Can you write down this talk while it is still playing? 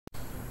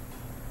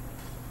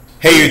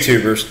Hey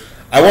YouTubers,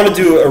 I want to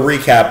do a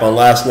recap on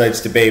last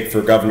night's debate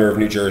for governor of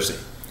New Jersey.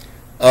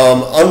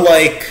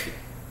 Unlike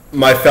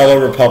my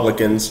fellow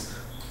Republicans,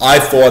 I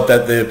thought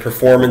that the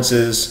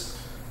performances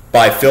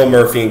by Phil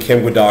Murphy and Kim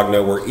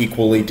Guadagno were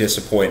equally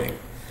disappointing.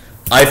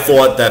 I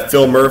thought that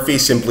Phil Murphy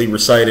simply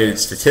recited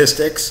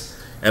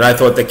statistics, and I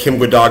thought that Kim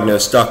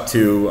Guadagno stuck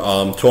to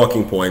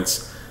talking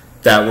points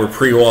that were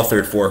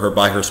pre-authored for her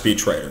by her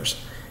speechwriters.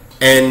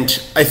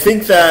 And I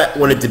think that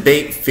when a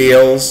debate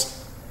fails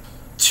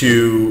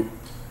to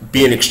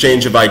be an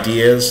exchange of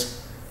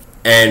ideas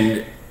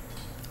and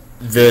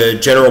the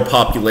general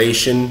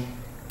population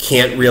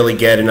can't really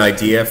get an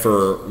idea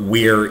for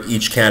where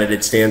each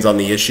candidate stands on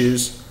the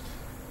issues,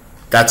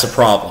 that's a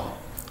problem.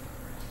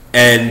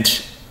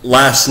 And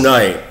last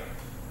night,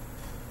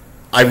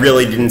 I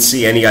really didn't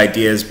see any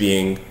ideas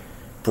being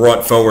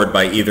brought forward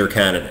by either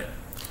candidate.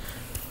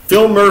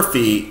 Phil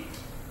Murphy,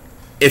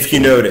 if you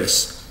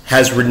notice,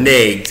 has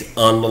reneged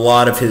on a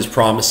lot of his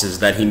promises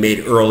that he made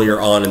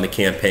earlier on in the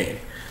campaign.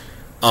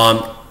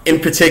 In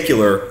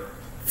particular,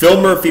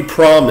 Phil Murphy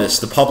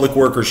promised the public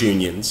workers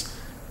unions,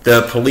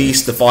 the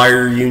police, the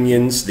fire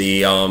unions,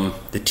 the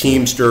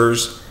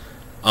Teamsters,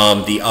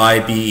 the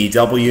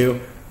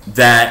IBEW,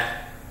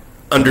 that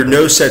under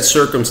no set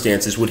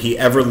circumstances would he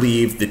ever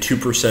leave the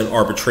 2%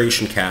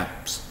 arbitration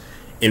caps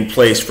in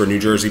place for New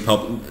Jersey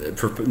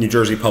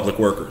public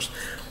workers.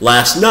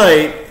 Last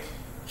night,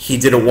 he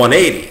did a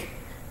 180.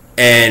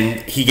 And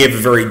he gave a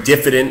very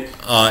diffident,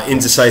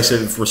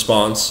 indecisive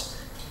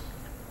response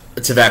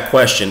to that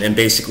question and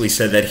basically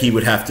said that he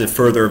would have to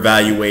further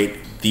evaluate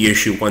the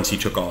issue once he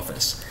took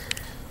office.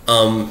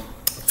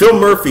 Phil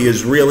Murphy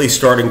is really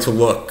starting to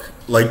look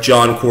like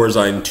Jon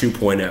Corzine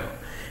 2.0.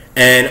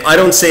 And I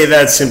don't say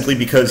that simply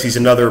because he's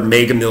another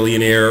mega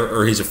millionaire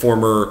or he's a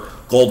former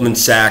Goldman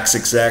Sachs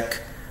exec.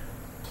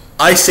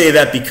 I say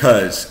that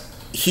because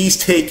he's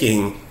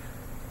taking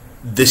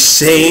the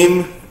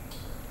same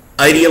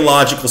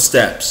ideological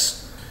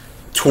steps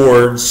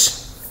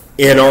towards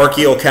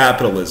anarchical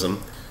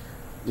capitalism,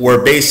 where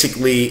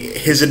basically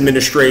his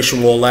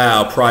administration will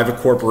allow private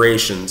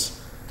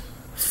corporations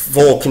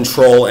full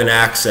control and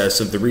access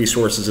of the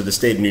resources of the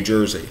state of New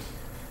Jersey.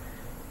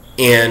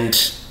 And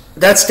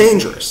that's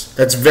dangerous.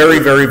 That's very,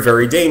 very,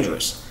 very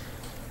dangerous.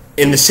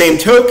 In the same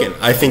token,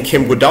 I think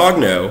Kim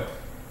Guadagno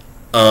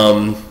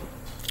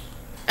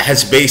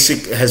has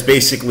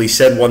basically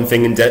said one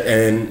thing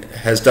and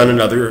has done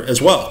another as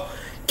well.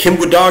 Kim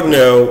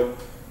Guadagno,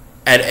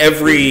 at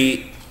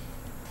every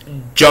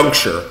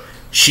juncture,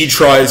 she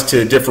tries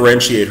to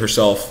differentiate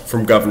herself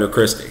from Governor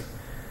Christie.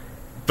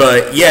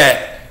 But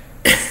yet,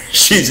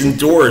 she's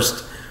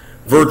endorsed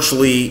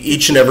virtually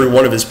each and every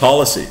one of his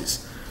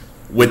policies,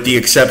 with the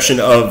exception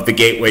of the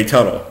Gateway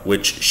Tunnel,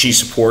 which she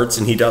supports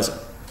and he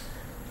doesn't.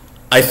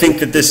 I think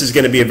that this is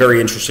going to be a very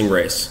interesting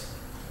race.